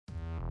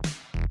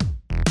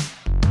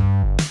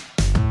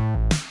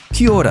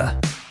Kia ora.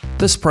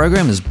 This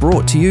program is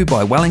brought to you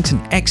by Wellington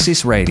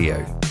Access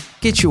Radio.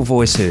 Get your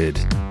voice heard.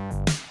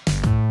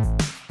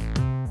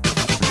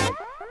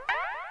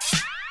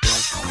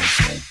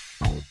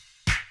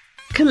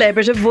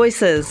 Collaborative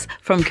Voices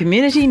from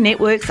Community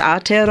Networks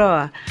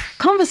Aotearoa.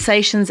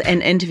 Conversations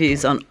and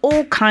interviews on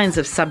all kinds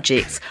of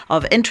subjects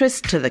of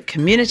interest to the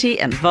community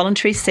and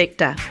voluntary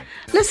sector.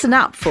 Listen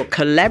up for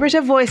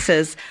Collaborative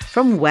Voices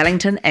from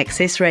Wellington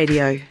Access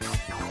Radio.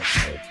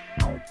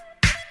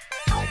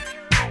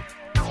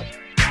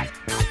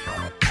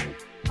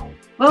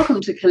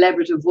 Welcome to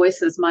Collaborative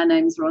Voices. My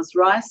name is Ros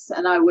Rice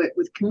and I work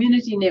with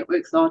Community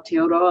Networks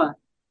Aotearoa.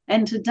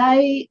 And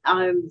today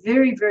I'm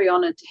very, very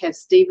honoured to have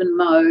Stephen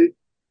Moe.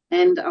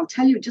 And I'll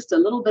tell you just a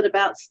little bit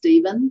about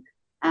Stephen.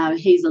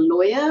 He's a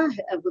lawyer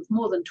with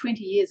more than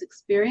 20 years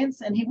experience,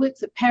 and he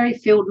works at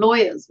Parryfield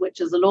Lawyers, which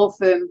is a law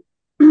firm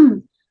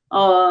in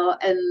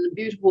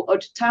beautiful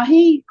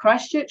Otatahi,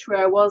 Christchurch, where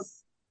I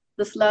was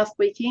this last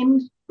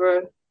weekend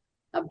for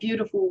a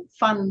beautiful,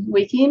 fun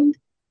weekend.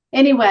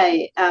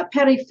 Anyway,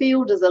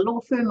 Parryfield is a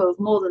law firm of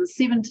more than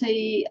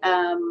 70,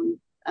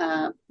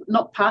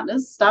 not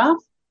partners, staff.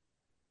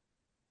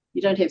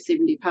 You don't have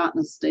 70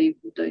 partners, Steve,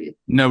 do you?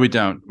 No, we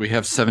don't. We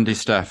have 70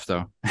 staff,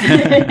 though.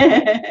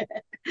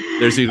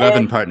 There's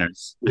 11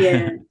 partners.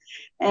 Yeah.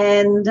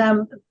 And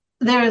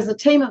there is a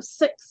team of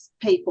 6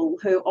 people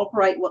who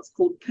operate what's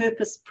called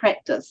Purpose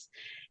Practice.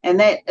 And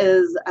that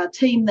is a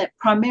team that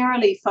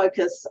primarily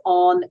focus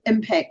on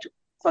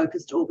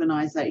impact-focused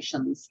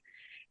organisations.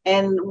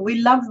 And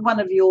we love one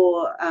of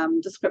your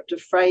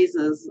descriptive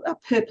phrases,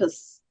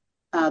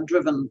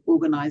 purpose-driven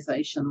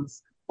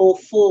organisations, or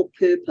for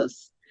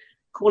purpose.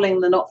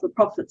 Calling the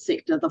not-for-profit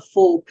sector the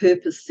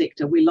for-purpose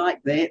sector. We like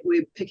that.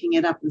 We're picking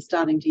it up and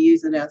starting to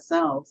use it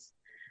ourselves.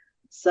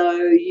 So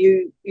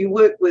you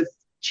work with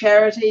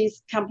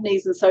charities,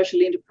 companies and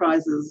social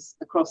enterprises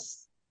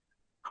across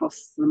the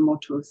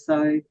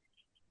motua.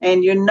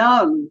 And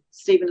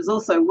Stephen is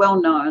also well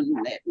known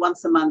that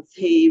once a month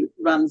he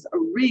runs a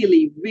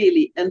really,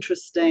 really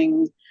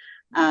interesting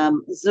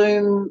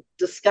Zoom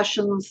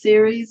discussion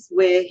series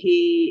where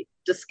he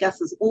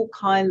discusses all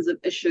kinds of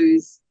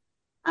issues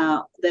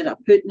that are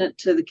pertinent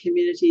to the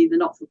community, the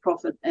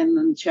not-for-profit and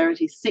the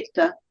charity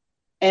sector.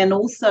 And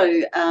also,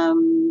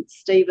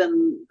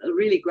 Stephen, a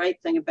really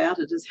great thing about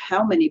it is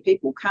how many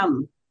people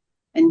come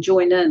and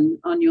join in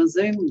on your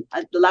Zoom.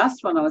 At the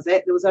last one I was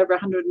at, there was over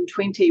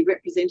 120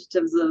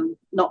 representatives of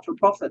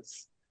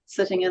not-for-profits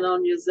sitting in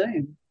on your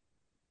Zoom.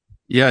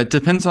 Yeah, it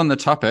depends on the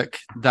topic.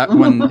 That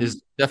one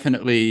is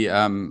definitely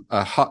a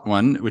hot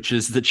one, which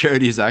is the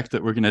Charities Act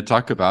that we're going to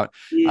talk about.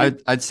 Yeah.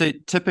 I'd say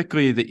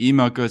typically the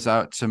email goes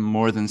out to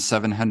more than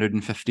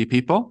 750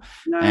 people.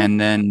 No.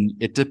 And then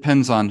it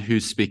depends on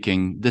who's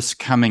speaking. This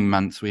coming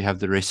month, we have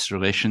the Race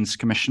Relations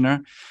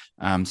Commissioner.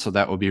 So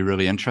that will be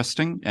really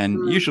interesting.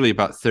 And usually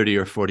about 30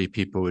 or 40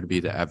 people would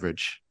be the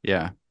average.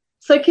 Yeah.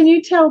 So can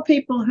you tell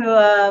people who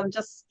are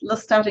just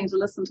starting to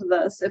listen to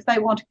this, if they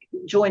want to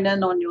join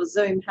in on your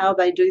Zoom, how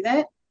they do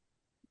that?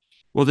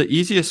 Well, the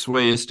easiest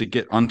way is to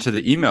get onto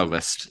the email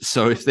list.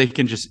 So if they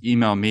can just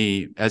email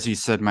me, as you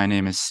said, my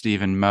name is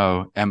Stephen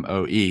Moe,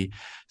 M-O-E.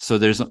 So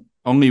there's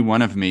only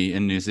one of me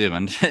in New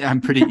Zealand.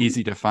 I'm pretty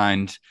easy to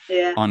find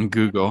on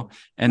Google.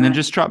 And then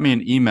just drop me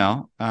an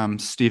email,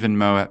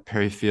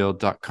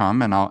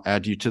 stephenmoe@parryfield.com, and I'll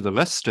add you to the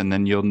list. And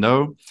then you'll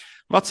know.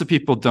 Lots of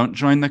people don't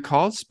join the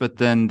calls, but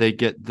then they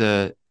get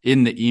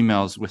in the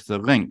emails with the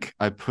link.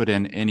 I put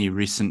in any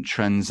recent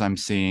trends I'm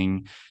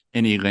seeing,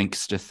 any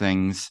links to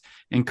things,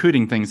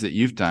 including things that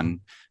you've done,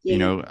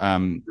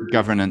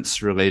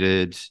 governance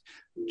related,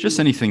 just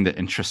anything that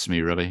interests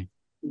me, really.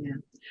 Yeah.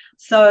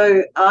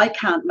 So I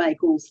can't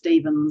make all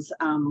Stephen's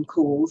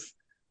calls,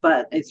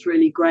 but it's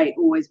really great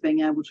always being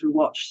able to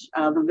watch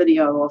the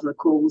video of the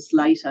calls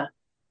later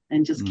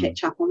and just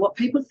catch up on what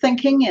people are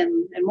thinking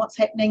and what's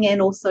happening,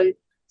 and also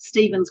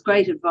Stephen's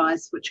great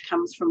advice, which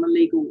comes from a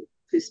legal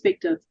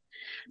perspective.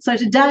 So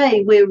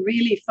today we're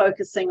really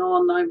focusing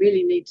on, I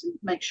really need to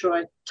make sure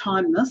I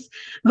time this,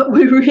 but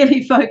we're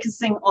really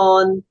focusing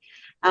on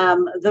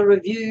the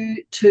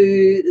review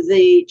to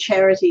the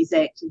Charities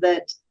Act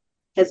that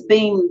has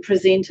been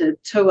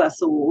presented to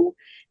us all,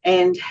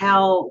 and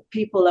how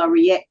people are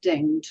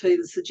reacting to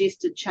the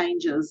suggested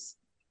changes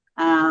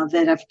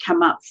that have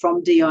come up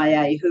from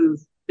DIA,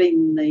 who've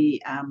been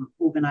the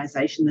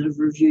organisation that have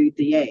reviewed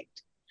the Act.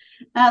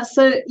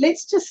 So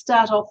let's just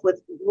start off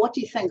with, what do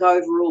you think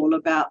overall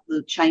about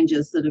the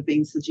changes that have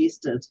been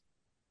suggested?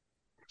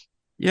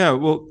 Yeah,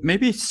 well,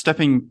 maybe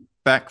stepping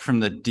back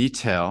from the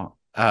detail,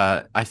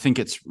 I think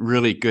it's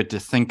really good to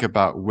think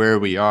about where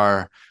we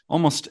are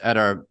almost at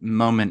our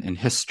moment in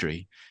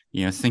history,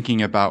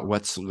 thinking about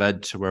what's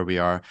led to where we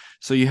are.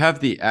 So you have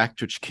the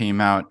Act, which came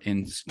out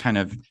in kind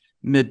of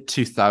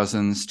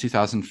mid-2000s,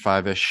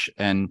 2005-ish,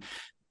 and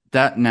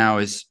that now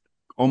is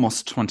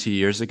almost 20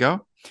 years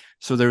ago.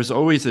 So there was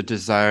always a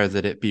desire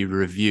that it be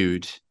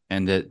reviewed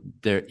and that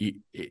there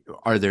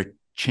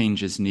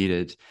changes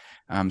needed.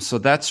 So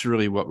that's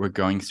really what we're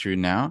going through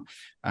now.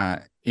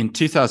 in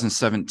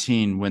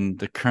 2017, when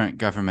the current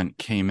government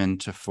came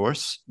into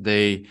force,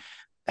 they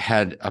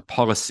had a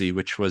policy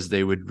which was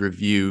they would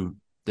review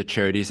the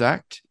Charities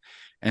Act.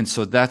 And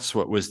so that's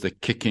what was the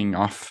kicking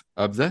off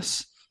of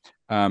this.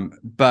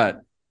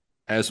 But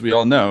as we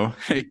all know,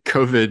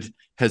 COVID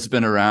has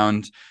been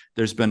around.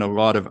 There's been a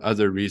lot of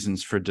other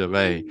reasons for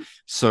delay.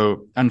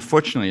 So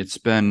unfortunately, it's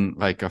been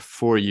like a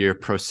 4-year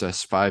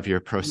process, 5-year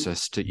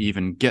process to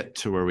even get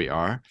to where we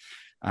are.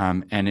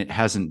 And it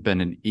hasn't been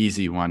an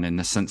easy one in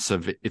the sense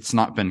of it's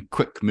not been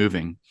quick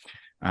moving.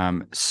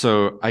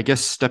 So I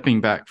guess stepping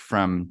back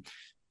from,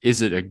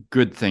 is it a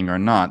good thing or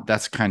not?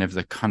 That's kind of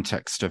the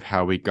context of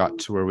how we got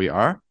to where we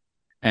are.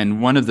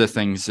 And one of the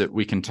things that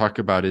we can talk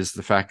about is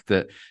the fact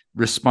that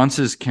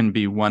responses can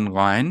be one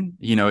line.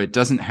 It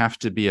doesn't have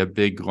to be a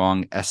big,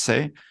 long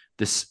essay.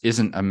 This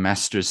isn't a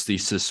master's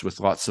thesis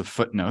with lots of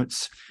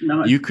footnotes.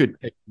 No. You could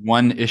pick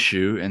one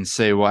issue and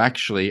say, well,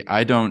 actually,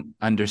 I don't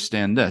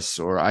understand this,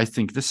 or I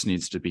think this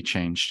needs to be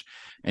changed.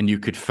 And you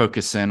could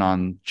focus in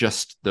on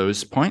just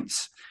those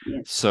points.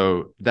 Yes.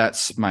 So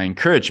that's my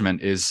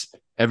encouragement, is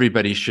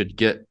everybody should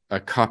get a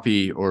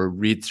copy or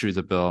read through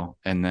the bill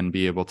and then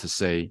be able to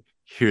say,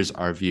 here's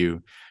our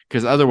view.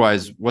 Because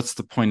otherwise, what's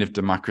the point of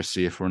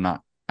democracy if we're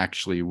not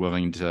actually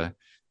willing to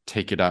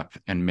take it up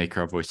and make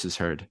our voices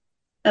heard?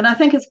 And I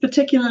think it's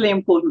particularly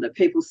important that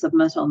people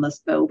submit on this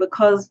bill,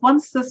 because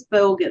once this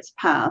bill gets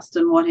passed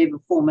in whatever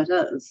form it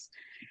is,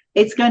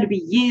 it's going to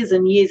be years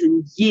and years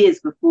and years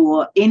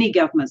before any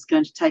government's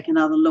going to take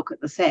another look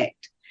at this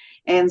act.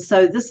 And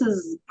so this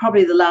is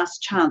probably the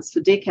last chance for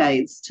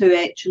decades to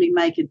actually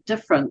make a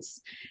difference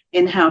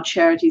in how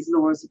charities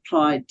law is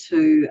applied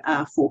to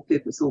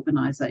for-purpose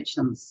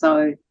organisations.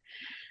 So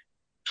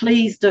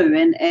please do.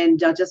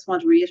 And I just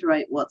want to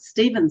reiterate what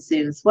Stephen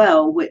said as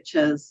well, which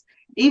is,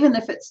 even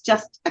if it's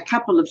just a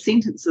couple of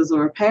sentences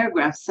or a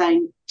paragraph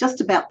saying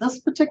just about this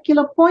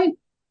particular point,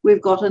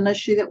 we've got an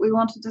issue that we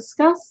want to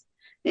discuss,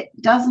 it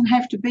doesn't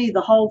have to be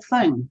the whole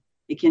thing.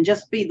 It can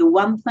just be the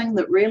one thing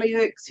that really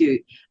irks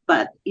you.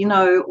 But,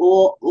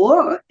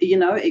 or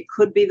it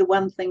could be the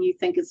one thing you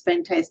think is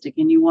fantastic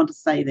and you want to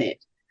say that.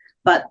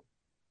 But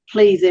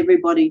please,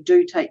 everybody,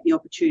 do take the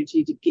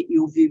opportunity to get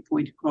your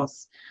viewpoint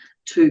across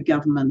to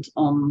government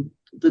on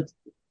the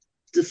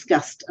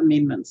discussed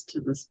amendments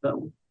to this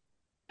bill.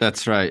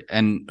 That's right.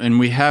 And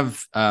we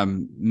have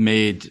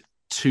made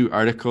 2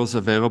 articles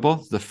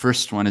available. The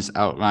first one is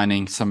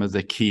outlining some of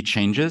the key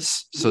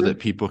changes so that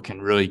people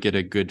can really get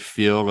a good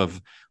feel of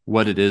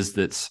what it is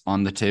that's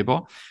on the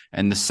table.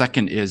 And the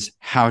second is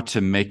how to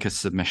make a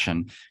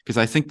submission, because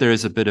I think there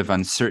is a bit of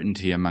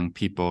uncertainty among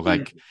people,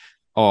 like,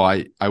 oh,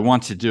 I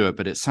want to do it,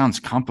 but it sounds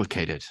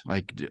complicated.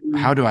 Like,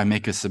 how do I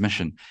make a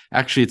submission?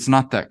 Actually, it's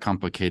not that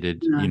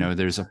complicated. No.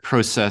 There's a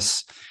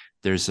process,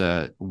 there's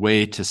a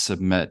way to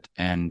submit,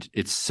 and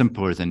it's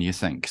simpler than you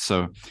think.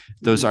 So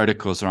those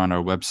articles are on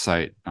our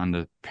website, on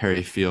the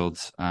Perry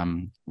Fields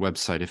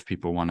website, if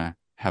people want to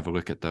have a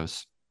look at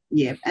those.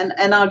 Yeah,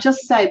 and I'll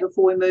just say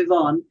before we move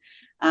on,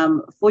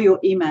 for your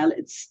email,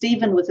 it's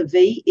Stephen with a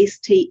V,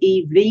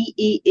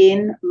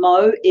 Steven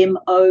Moe,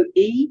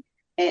 MOE,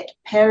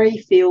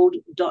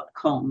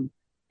 @perryfield.com.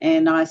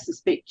 And I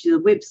suspect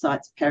the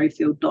website's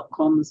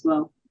perryfield.com as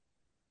well.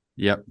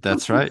 Yep,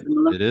 that's right.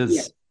 It is.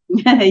 Yeah.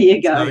 There you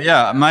go. So,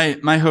 yeah,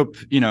 my hope,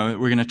 we're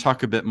going to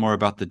talk a bit more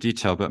about the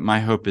detail, but my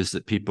hope is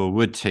that people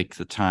would take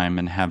the time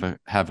and have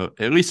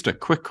at least a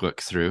quick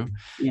look through,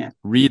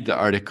 read the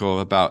article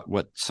about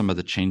what some of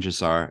the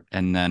changes are,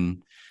 and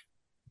then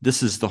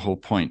this is the whole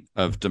point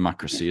of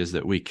democracy, is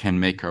that we can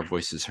make our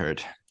voices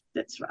heard.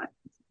 That's right.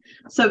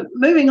 So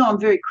moving on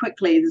very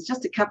quickly, there's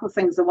just a couple of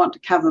things I want to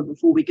cover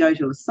before we go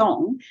to a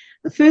song.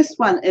 The first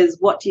one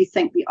is, what do you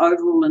think the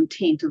overall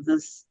intent of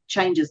this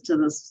changes to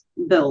this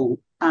bill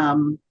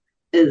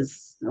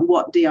is,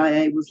 what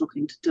DIA was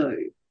looking to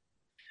do?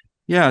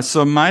 Yeah,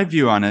 so my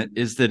view on it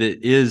is that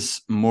it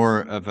is more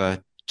of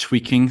a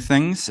tweaking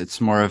things.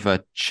 It's more of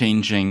a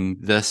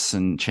changing this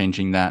and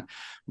changing that,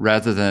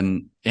 rather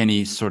than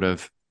any sort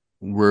of,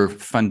 we're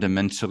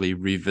fundamentally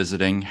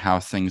revisiting how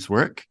things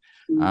work.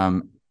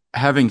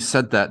 Having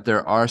said that,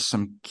 there are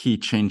some key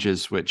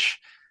changes which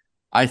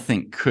I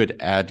think could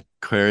add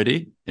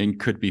clarity and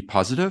could be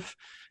positive.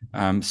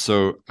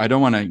 So I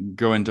don't want to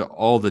go into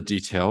all the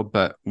detail,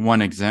 but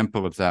one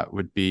example of that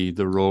would be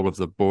the role of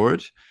the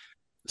board.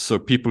 So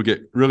people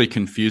get really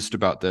confused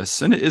about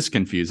this, and it is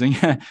confusing,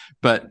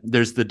 but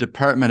there's the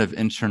Department of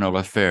Internal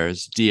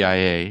Affairs,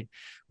 DIA.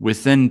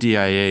 Within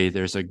DIA,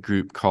 there's a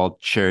group called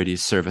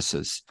Charities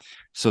Services.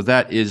 So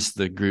that is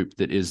the group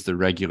that is the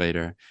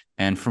regulator.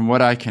 And from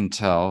what I can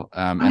tell,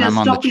 and I'm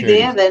on the stop you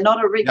there. They're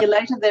not a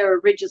regulator, they're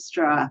a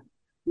registrar.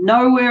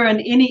 Nowhere in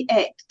any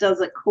act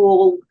does it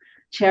call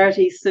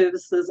Charity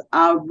Services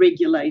are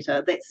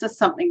regulator. That's just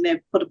something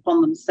they've put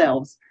upon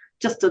themselves.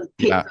 Just a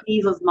pet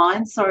peeve of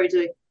mine. Sorry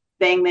to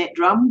bang that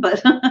drum,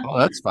 but oh,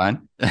 that's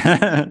fine.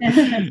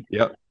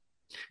 Yep.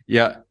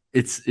 Yeah,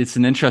 it's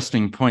an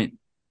interesting point,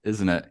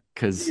 isn't it?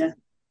 Because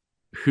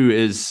who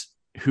is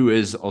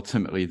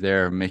ultimately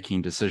there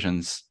making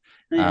decisions?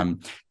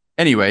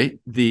 anyway,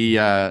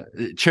 the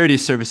charity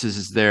services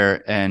is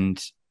there,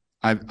 and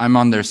I'm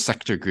on their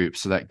sector group,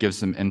 so that gives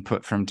them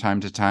input from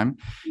time to time.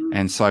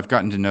 And so I've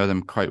gotten to know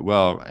them quite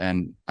well.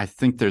 And I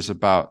think there's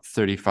about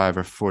 35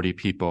 or 40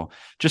 people,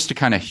 just to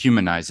kind of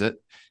humanize it.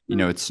 You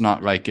know, it's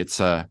not like it's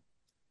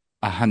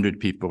 100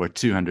 people or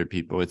 200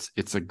 people.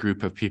 It's a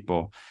group of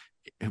people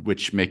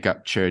which make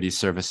up charity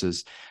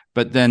services.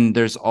 But then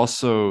there's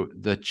also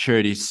the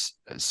charity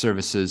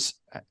services.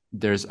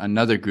 There's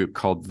another group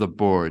called the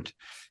board.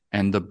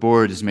 And the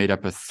board is made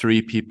up of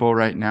 3 people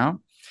right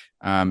now.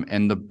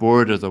 And the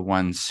board are the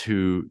ones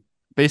who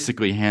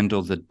basically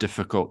handle the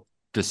difficult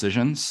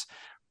decisions,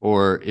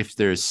 or if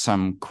there's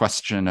some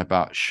question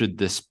about should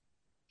this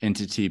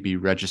entity be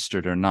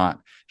registered or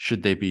not,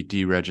 should they be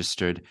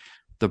deregistered,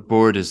 the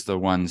board is the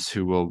ones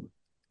who will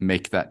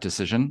make that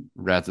decision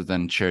rather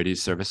than charity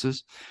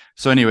services.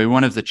 So anyway,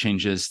 one of the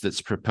changes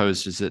that's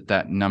proposed is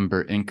that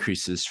number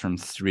increases from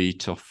 3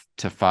 to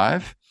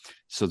 5.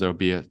 So there'll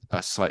be a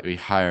slightly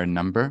higher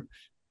number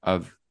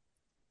of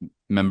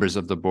members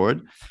of the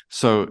board.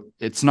 So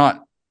it's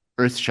not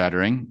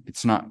earth-shattering,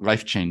 it's not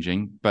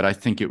life-changing, but I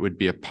think it would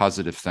be a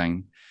positive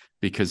thing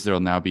because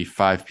there'll now be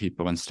 5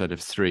 people instead of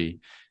 3.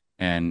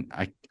 And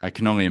I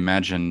can only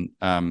imagine,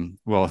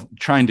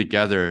 trying to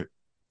gather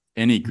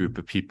any group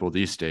of people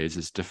these days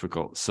is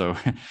difficult. So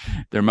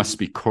there must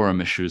be quorum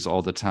issues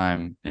all the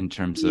time in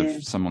terms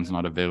of someone's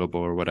not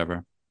available or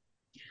whatever.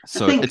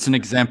 So it's an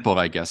example,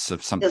 I guess,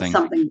 of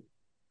something.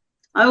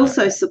 I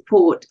also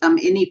support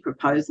any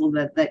proposal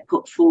that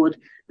put forward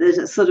that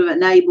it sort of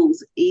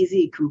enables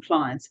easier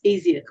compliance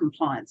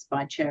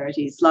by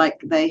charities.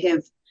 Like they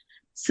have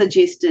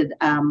suggested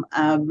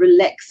a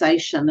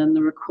relaxation in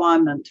the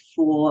requirement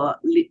for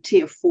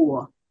Tier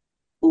 4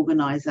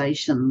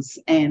 organisations.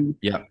 And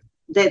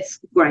that's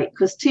great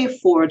because Tier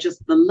 4 are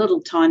just the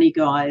little tiny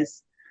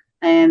guys,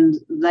 and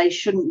they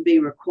shouldn't be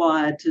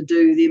required to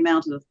do the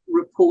amount of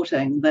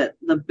reporting that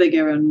the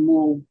bigger and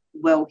more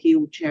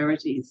well-heeled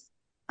charities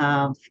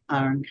are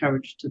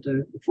encouraged to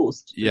do,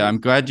 forced to do.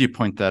 I'm glad you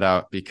point that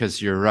out because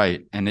you're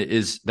right. And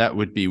that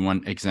would be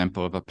one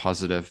example of a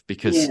positive,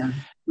 because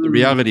the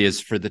reality is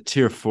for the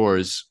Tier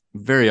 4s,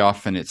 very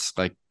often it's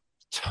like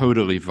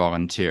totally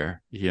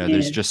volunteer.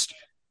 There's just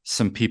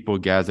some people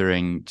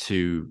gathering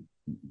to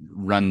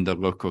run the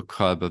local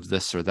club of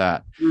this or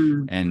that.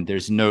 And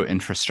there's no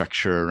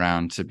infrastructure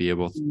around to be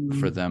able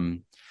for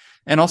them.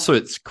 And also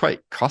it's quite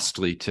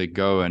costly to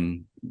go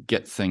and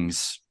get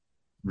things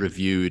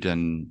reviewed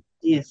and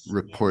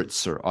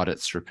reports or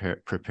audits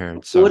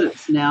prepared. So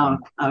audits now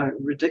are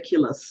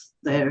ridiculous.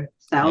 They're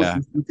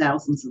thousands and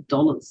thousands of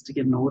dollars to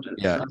get an audit.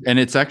 So. And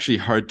it's actually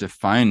hard to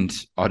find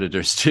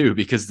auditors too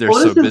because they're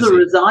so busy. Auditors are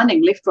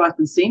resigning left, right,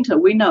 and centre.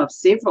 We know of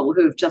several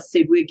who have just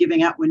said we're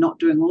giving up. We're not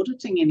doing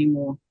auditing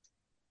anymore.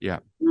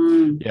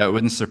 It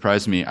wouldn't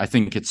surprise me. I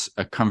think it's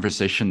a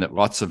conversation that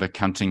lots of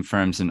accounting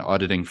firms and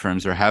auditing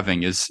firms are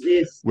having is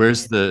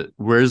there's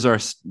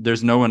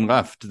no one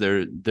left.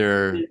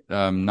 There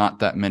not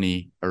that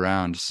many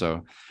around.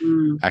 So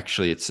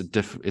actually it's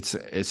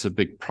a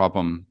big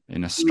problem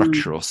in a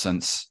structural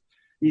sense.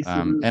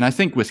 And I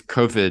think with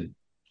COVID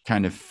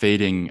kind of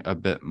fading a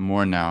bit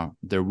more now,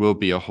 there will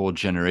be a whole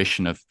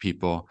generation of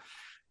people,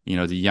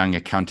 the young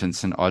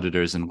accountants and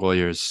auditors and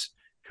lawyers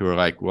who are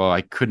like, well,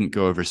 I couldn't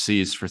go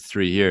overseas for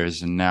 3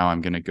 years, and now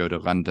I'm going to go to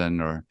London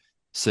or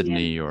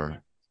Sydney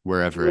or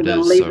wherever it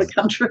is. Leave the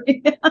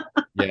country.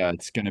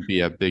 It's going to be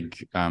a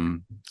big,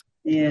 not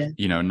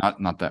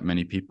that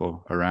many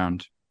people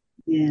around.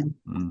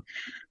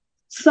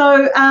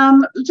 So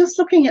just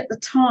looking at the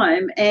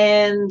time,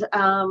 and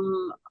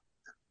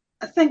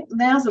I think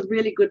now's a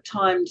really good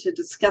time to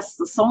discuss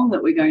the song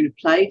that we're going to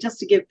play, just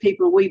to give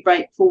people a wee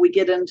break before we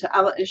get into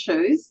other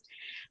issues.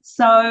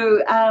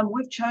 So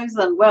we've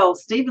chosen,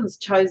 Stephen's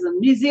chosen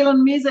New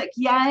Zealand music,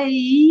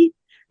 yay!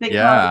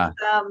 Because,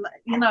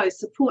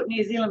 support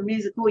New Zealand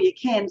music all you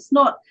can.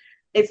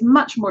 It's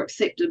much more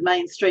accepted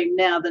mainstream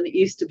now than it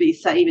used to be,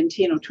 say, even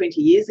 10 or 20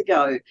 years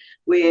ago,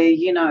 where,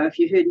 if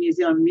you heard New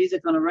Zealand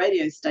music on a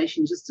radio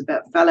station, just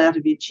about fell out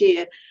of your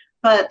chair.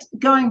 But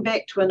going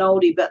back to an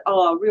oldie, but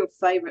a real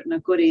favourite and a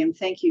goodie, and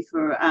thank you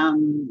for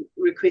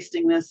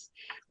requesting this.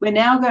 We're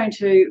now going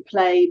to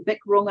play Bic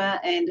Runga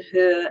and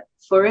her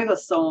forever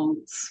song,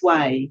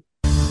 Sway.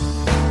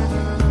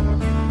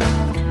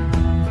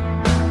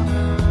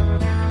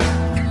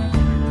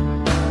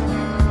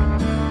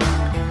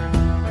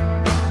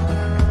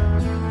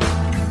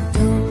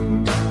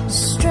 Don't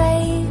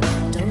stray,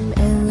 don't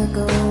ever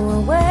go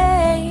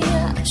away.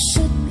 I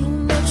should be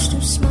much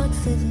too smart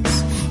for this.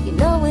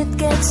 It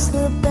gets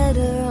the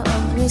better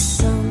of me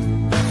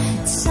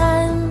sometimes.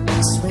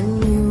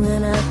 When you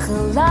and I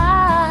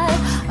collide,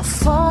 I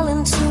fall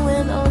into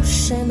an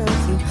ocean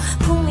of you.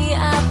 Pull me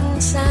out in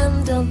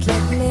time, don't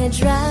let me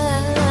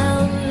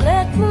drown.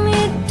 Let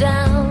me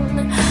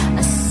down.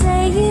 I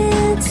say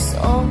it's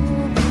all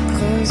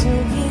because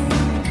of you.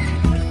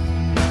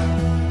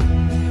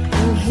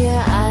 And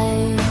here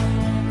I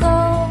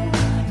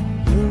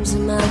go,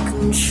 losing my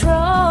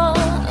control.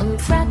 I'm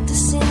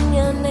practicing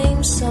your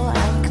name so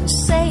I can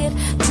say it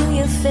to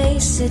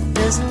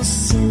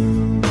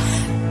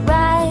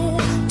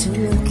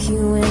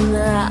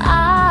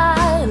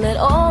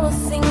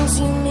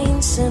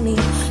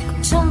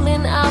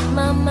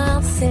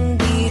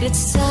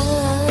It's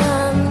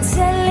time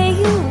telling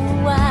you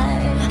why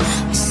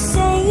I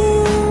say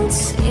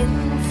it's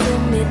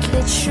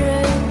infinitely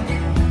true.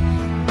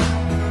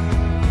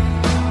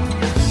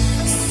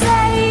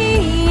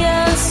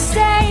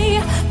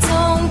 Stay,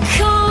 don't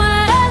come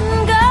and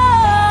go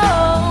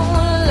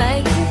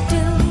like you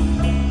do.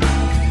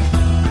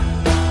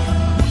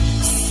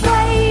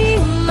 Sway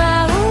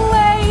my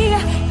way,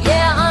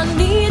 yeah, I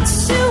need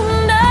to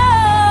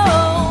know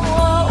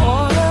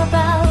all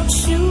about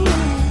you.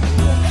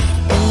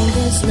 And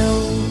there's no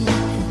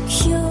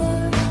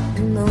cure,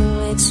 no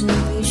way to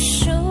be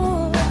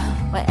sure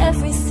why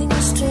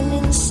everything's turned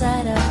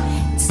inside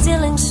out,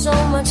 instilling so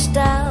much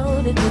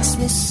doubt. It makes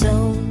me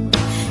so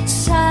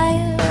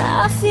tired,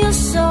 I feel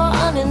so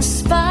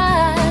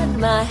uninspired.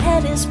 My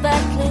head is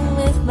battling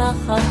with my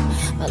heart.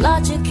 My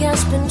logic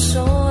has been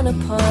torn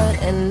apart,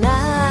 and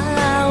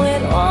now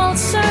it all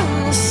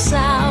turns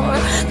sour.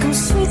 Come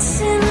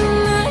sweets in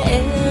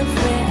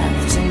every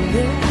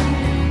afternoon.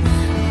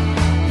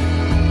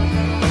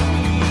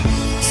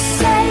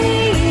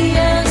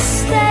 Say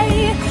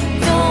stay,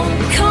 don't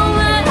come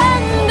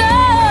and go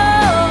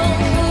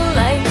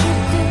like you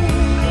do.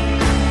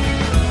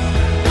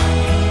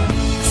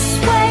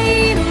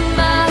 Sway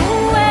my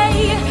way,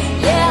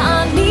 yeah,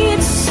 I need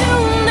to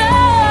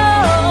know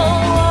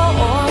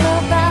all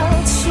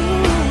about you.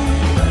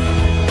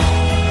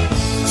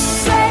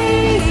 Say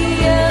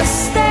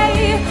stay,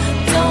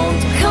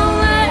 don't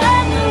come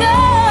and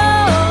go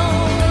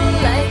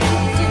like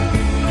you do.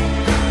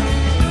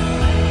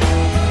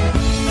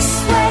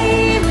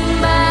 Sway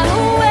my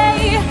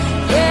way,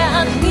 yeah,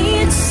 I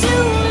need to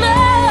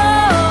know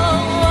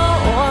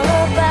all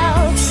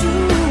about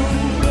you.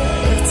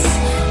 It's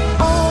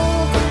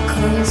all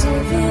because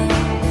of you.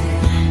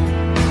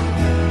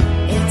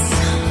 It's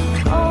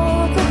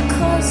all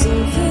because of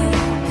you.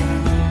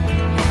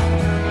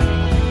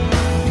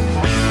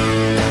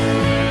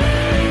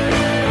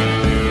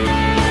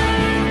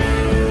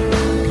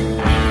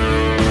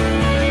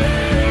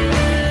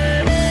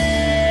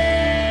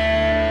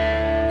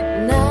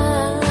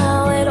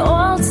 Now it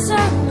all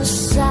turns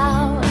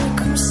sour.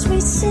 Come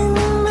sweets in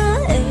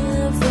my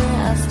every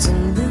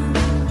afternoon.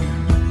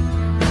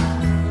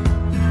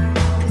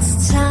 It's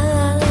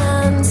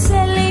time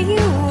telling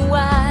you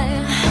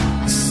why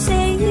I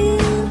say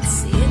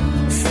it's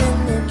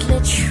infinitely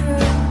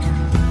true.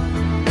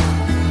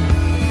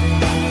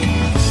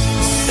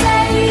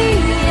 Say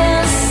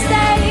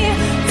stay,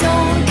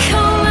 don't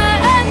come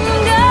and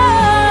go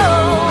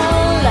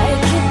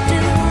like you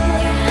do.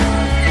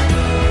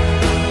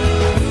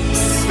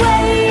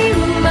 Sway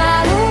my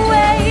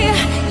way,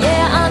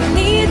 yeah, I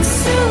need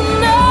to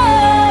know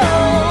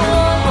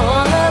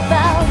all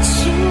about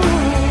you.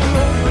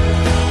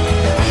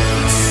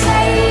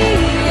 Say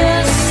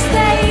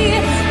stay,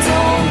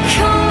 don't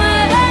come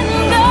and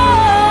go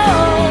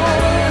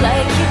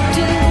like you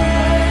do.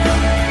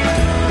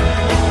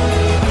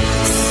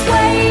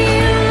 Sway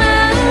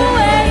my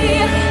way,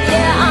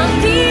 yeah, I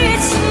need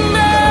to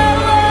know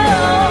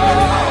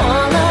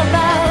all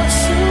about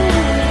you.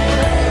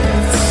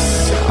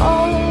 It's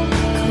all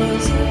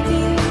because of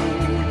you.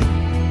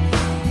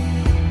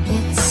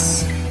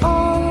 It's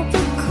all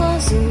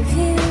because of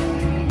you.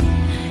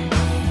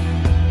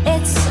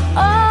 It's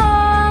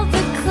all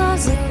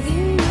because of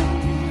you.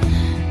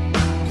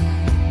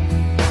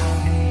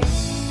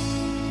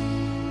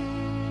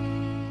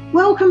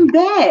 Welcome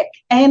back,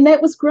 and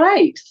that was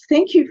great.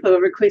 Thank you for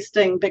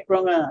requesting Big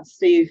Runga,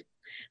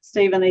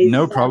 Stephen.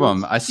 No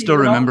problem. I he's still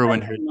an old remember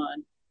when favourite of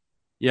mine.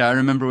 Yeah, I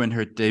remember when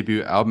her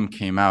debut album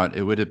came out.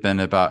 It would have been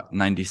about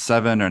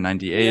 97 or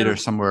 98 Yeah. or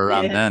somewhere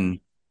around Yeah. then.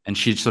 And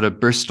she sort of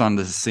burst on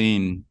the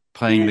scene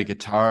playing Yeah. the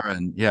guitar.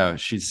 And yeah,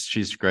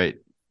 she's great.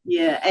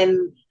 Yeah,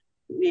 and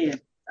yeah,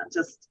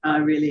 I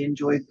really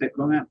enjoyed Big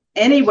Runga.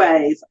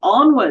 Anyways,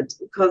 onward,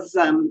 because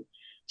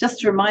just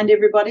to remind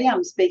everybody,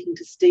 I'm speaking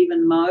to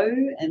Stephen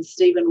Moe, and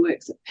Stephen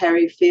works at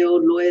Parry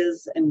Field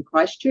Lawyers in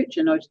Christchurch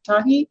in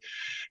Otatahi,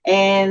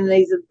 and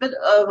he's a bit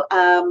of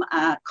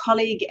a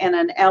colleague and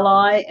an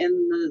ally in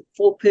the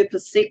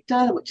for-purpose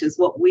sector, which is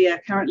what we are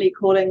currently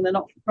calling the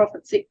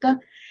not-for-profit sector.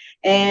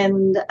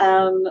 And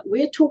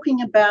we're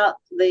talking about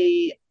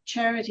the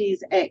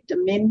Charities Act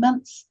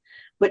amendments,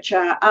 which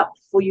are up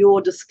for your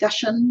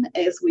discussion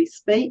as we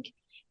speak.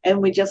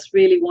 And we just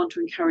really want to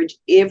encourage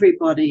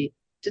everybody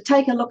to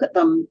take a look at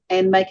them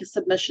and make a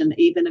submission,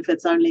 even if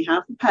it's only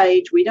half a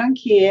page. We don't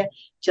care.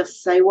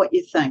 Just say what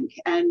you think.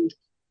 And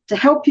to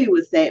help you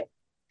with that,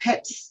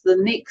 perhaps the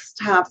next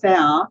half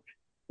hour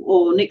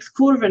or next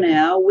quarter of an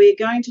hour, we're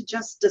going to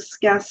just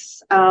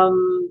discuss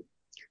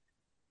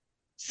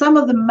some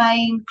of the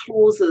main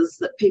clauses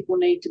that people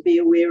need to be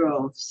aware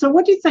of. So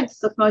what do you think is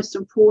the most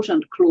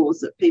important clause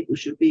that people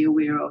should be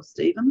aware of,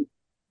 Stephen?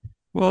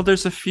 Well,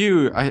 there's a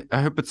few. I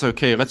hope it's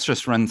okay. Let's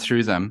just run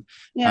through them.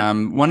 Yeah.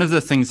 One of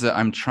the things that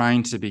I'm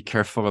trying to be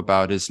careful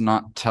about is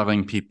not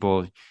telling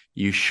people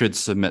you should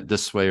submit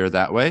this way or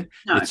that way.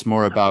 No. It's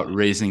more about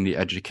raising the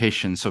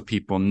education so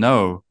people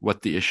know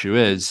what the issue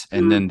is,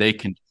 and then they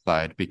can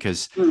side,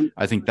 because Mm.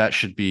 I think that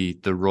should be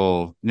the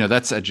role.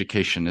 That's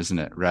education, isn't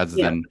it? Rather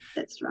than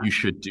that's right. you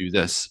should do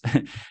this.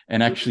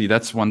 And actually,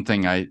 that's one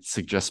thing I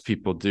suggest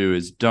people do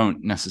is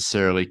don't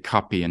necessarily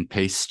copy and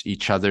paste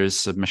each other's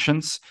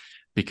submissions,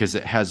 because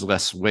it has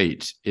less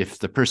weight if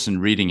the person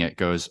reading it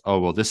goes, oh,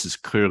 well, this is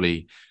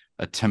clearly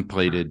a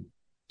templated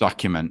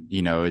document.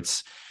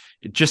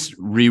 Just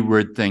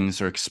reword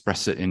things or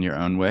express it in your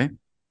own way.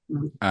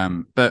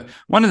 But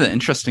one of the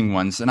interesting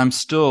ones, and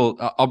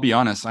I'll be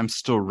honest, I'm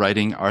still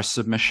writing our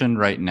submission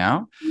right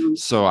now.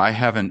 So I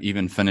haven't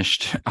even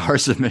finished our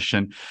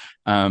submission.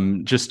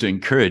 Just to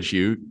encourage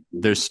you,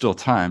 there's still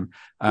time.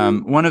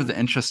 One of the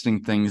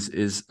interesting things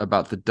is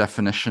about the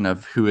definition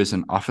of who is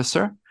an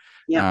officer.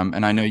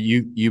 And I know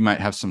you might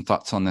have some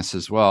thoughts on this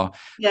as well.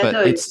 Yeah,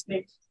 but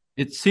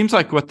it seems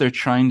like what they're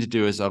trying to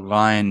do is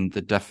align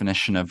the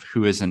definition of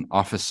who is an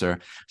officer.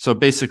 So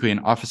basically, an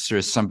officer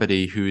is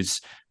somebody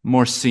who's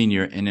more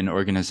senior in an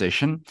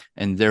organization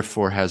and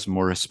therefore has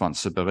more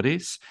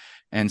responsibilities.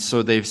 And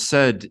so they've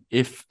said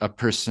if a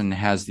person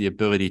has the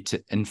ability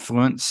to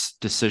influence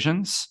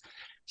decisions,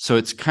 so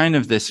it's kind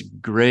of this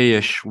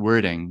grayish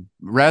wording,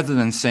 rather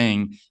than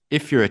saying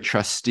if you're a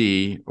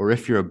trustee or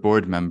if you're a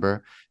board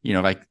member,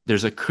 like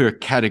there's a clear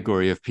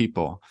category of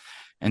people.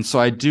 And so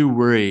I do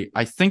worry.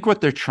 I think what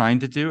they're trying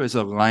to do is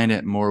align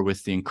it more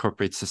with the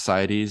Incorporated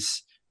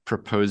Society's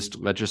proposed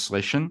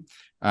legislation,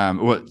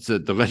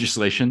 the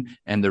legislation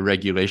and the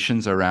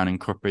regulations around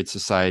incorporated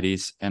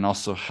societies, and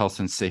also health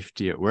and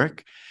safety at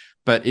work.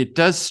 But it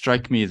does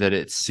strike me that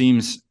it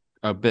seems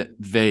a bit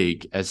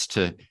vague as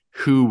to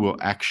who will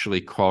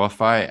actually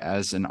qualify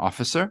as an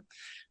officer,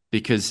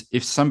 because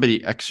if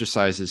somebody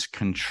exercises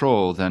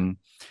control, then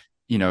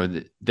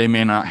they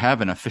may not have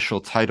an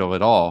official title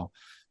at all,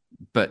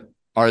 but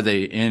are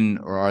they in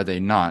or are they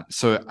not?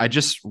 So I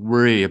just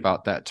worry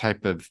about that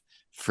type of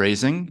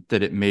phrasing,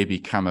 that it may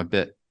become a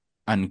bit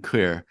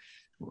unclear.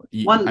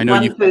 One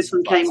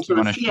person came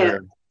to us.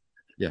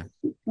 Yeah.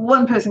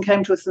 One person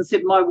came to us and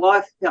said, my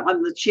wife,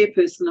 I'm the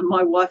chairperson and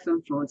my wife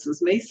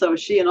influences me. So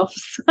is she an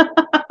officer?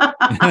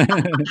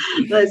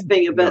 That's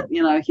being a bit,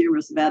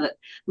 humorous about it.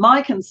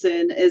 My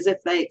concern is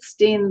if they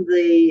extend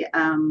the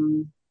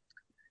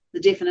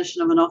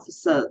definition of an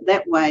officer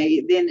that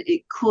way, then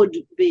it could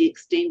be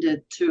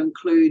extended to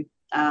include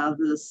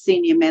the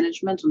senior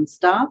management and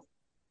staff,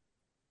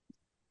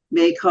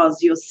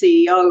 because your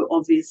CEO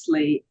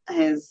obviously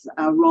has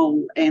a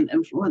role and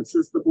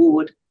influences the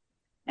board.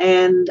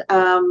 And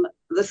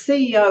the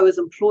CEO is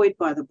employed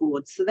by the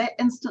board. So that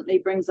instantly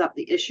brings up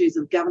the issues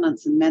of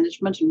governance and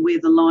management and where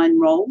the line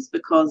rolls,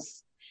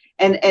 because,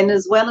 and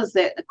as well as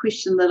that, a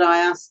question that I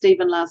asked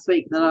Stephen last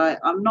week that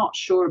I'm not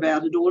sure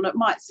about at all, and it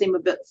might seem a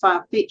bit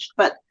far-fetched,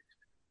 but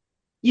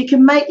you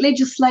can make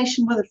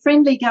legislation with a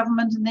friendly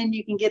government, and then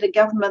you can get a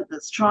government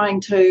that's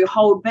trying to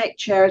hold back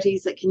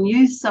charities that can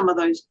use some of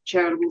those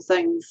charitable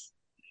things.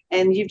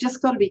 And you've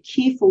just got to be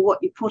careful what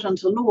you put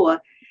into law.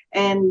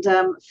 And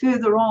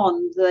further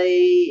on,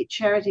 the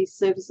Charity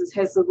Services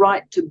has the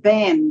right to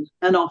ban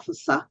an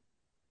officer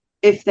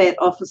if that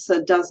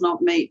officer does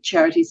not meet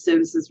Charity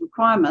Services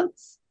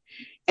requirements.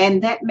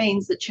 And that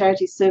means that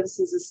Charity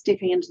Services is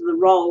stepping into the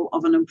role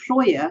of an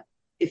employer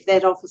if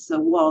that officer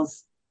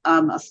was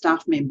a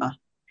staff member.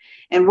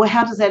 And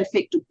how does that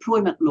affect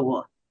employment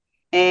law?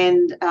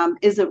 And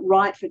is it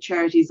right for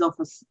Charity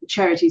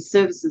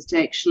Services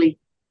to actually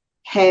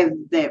have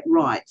that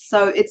right?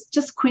 So it's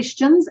just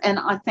questions, and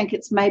I think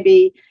it's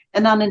maybe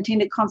an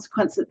unintended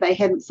consequence that they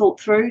hadn't thought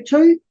through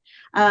too.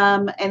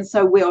 And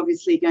so we're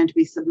obviously going to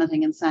be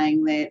submitting and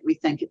saying that we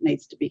think it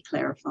needs to be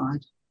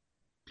clarified.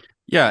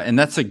 Yeah, and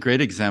that's a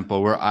great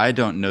example where I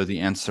don't know the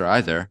answer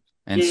either.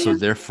 And so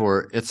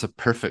therefore it's a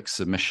perfect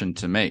submission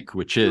to make,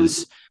 which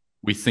is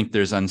we think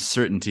there's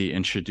uncertainty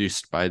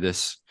introduced by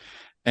this.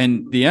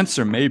 And the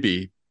answer may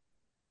be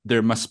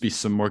there must be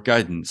some more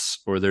guidance,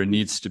 or there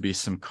needs to be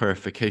some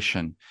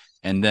clarification,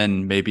 and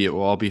then maybe it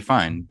will all be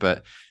fine.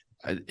 But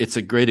it's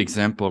a great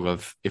example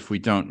of if we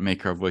don't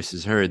make our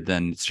voices heard,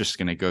 then it's just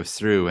going to go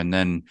through. And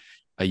then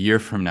a year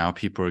from now,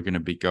 people are going to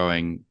be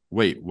going,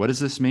 wait, what does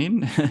this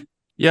mean?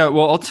 Yeah,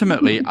 well,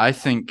 ultimately, I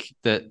think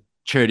that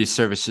Charity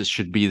Services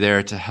should be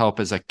there to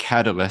help as a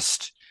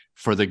catalyst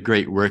for the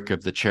great work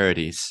of the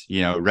charities,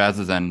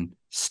 rather than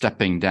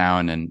stepping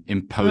down and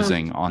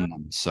imposing on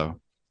them. So,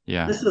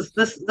 yeah.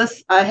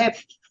 This. I have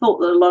thought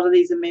that a lot of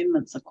these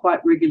amendments are quite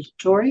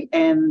regulatory,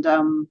 and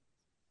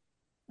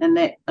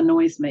that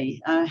annoys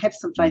me. Have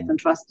some faith and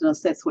trust in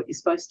us. That's what you're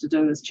supposed to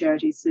do as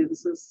Charity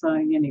Services. So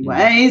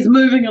anyways,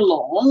 moving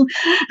along.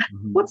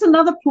 What's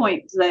another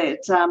point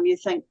that you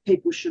think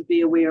people should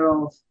be aware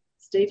of,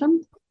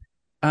 Stephen?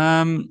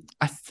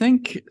 I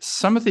think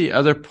some of the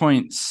other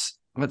points,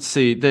 let's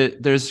see,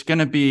 there's going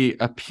to be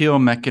appeal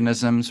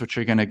mechanisms which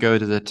are going to go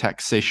to the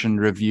Taxation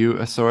Review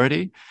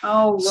Authority.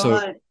 Oh,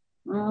 right.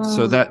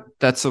 So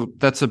that's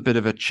a bit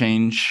of a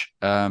change.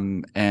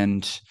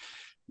 And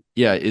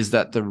yeah, is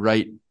that the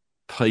right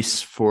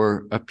place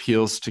for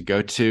appeals to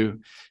go to?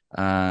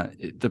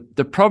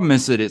 The problem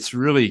is that it's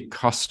really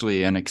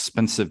costly and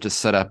expensive to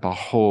set up a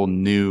whole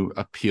new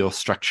appeal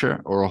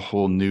structure or a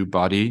whole new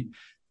body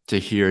to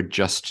hear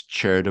just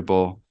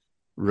charitable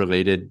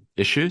related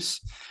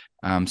issues.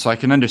 So I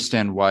can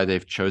understand why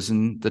they've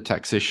chosen the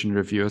Taxation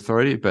Review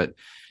Authority, but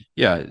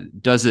yeah,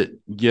 does it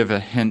give a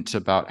hint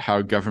about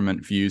how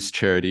government views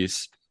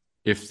charities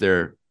if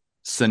they're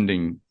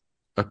sending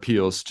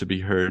appeals to be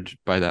heard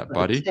by that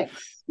body?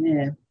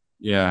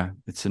 Yeah,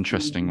 it's an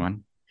interesting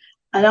one.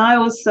 And I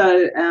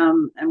also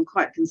am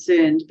quite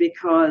concerned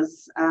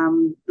because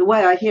the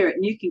way I hear it,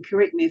 and you can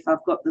correct me if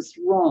I've got this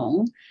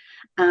wrong,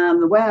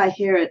 the way I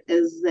hear it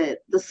is that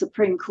the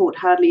Supreme Court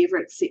hardly ever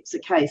accepts a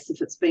case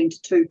if it's been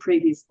to 2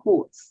 previous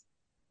courts.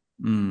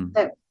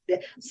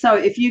 So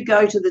if you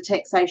go to the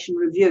Taxation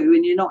Review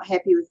and you're not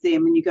happy with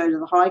them and you go to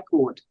the High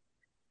Court,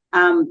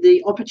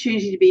 the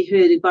opportunity to be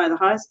heard by the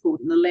highest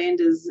court in the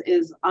land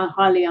is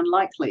highly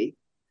unlikely.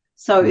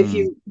 So if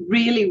you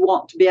really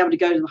want to be able to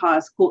go to the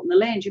highest court in the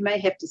land, you may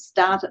have to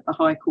start at the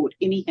High Court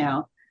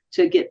anyhow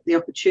to get the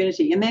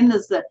opportunity. And then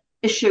there's the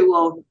issue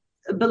of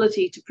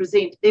ability to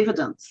present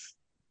evidence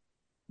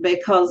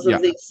because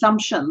of the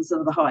assumptions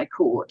of the High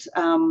Court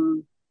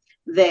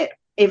that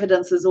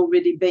evidence has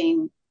already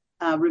been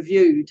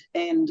reviewed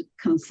and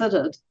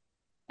considered,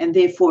 and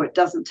therefore it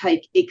doesn't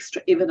take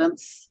extra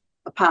evidence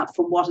apart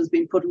from what has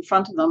been put in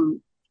front of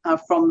them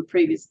from the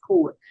previous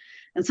court.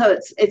 And so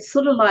it's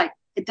sort of like,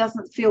 it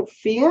doesn't feel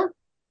fair.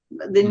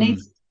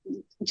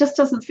 Just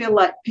doesn't feel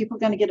like people are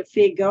going to get a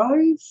fair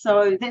go.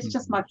 So that's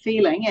just my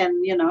feeling.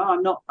 And,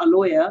 I'm not a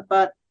lawyer,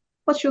 but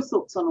what's your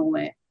thoughts on all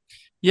that?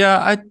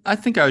 Yeah, I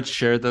think I would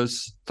share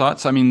those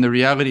thoughts. I mean, the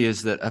reality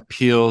is that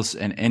appeals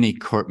and any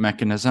court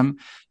mechanism,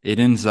 it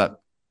ends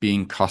up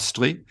being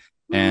costly.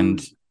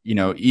 And,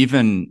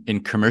 even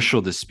in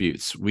commercial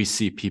disputes, we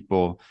see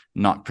people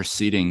not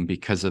proceeding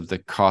because of the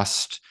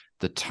cost,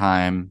 the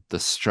time, the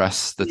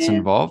stress that's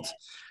involved.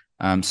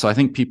 So I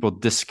think people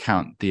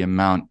discount the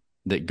amount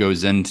that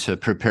goes into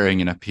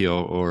preparing an appeal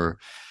or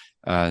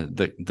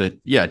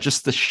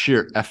just the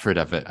sheer effort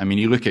of it. I mean,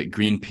 you look at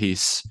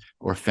Greenpeace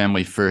or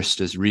Family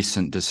First as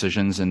recent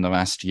decisions in the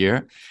last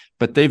year,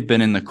 but they've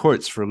been in the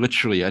courts for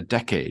literally a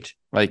decade.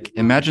 Like,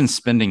 imagine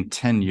spending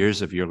 10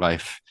 years of your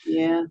life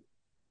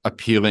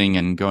appealing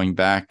and going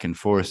back and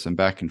forth and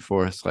back and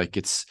forth. Like,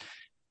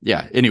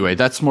 anyway,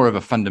 that's more of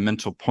a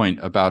fundamental point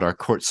about our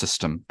court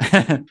system.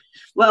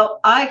 Well,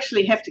 I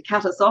actually have to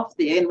cut us off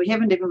there, and we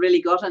haven't even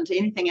really got into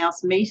anything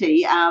else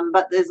meaty,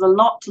 but there's a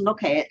lot to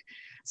look at.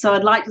 So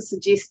I'd like to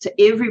suggest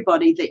to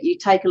everybody that you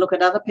take a look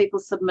at other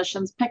people's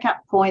submissions, pick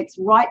up points,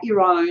 write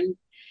your own,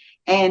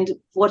 and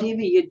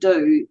whatever you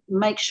do,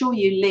 make sure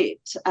you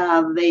let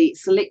the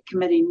Select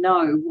Committee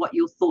know what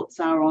your thoughts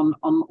are on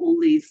all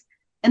these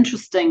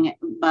interesting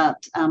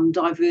but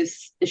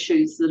diverse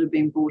issues that have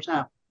been brought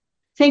up.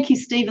 Thank you,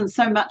 Stephen,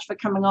 so much for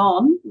coming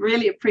on.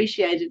 Really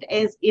appreciate it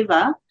as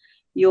ever.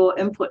 Your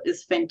input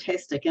is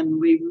fantastic, and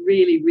we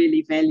really,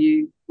 really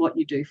value what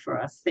you do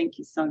for us. Thank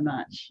you so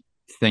much.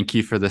 Thank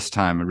you for this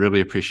time. I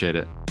really appreciate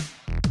it.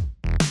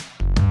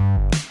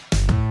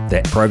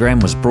 That program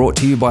was brought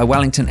to you by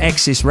Wellington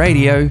Access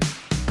Radio.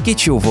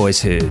 Get your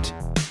voice heard.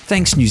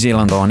 Thanks New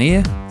Zealand On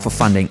Air for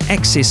funding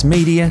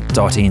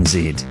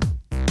accessmedia.nz.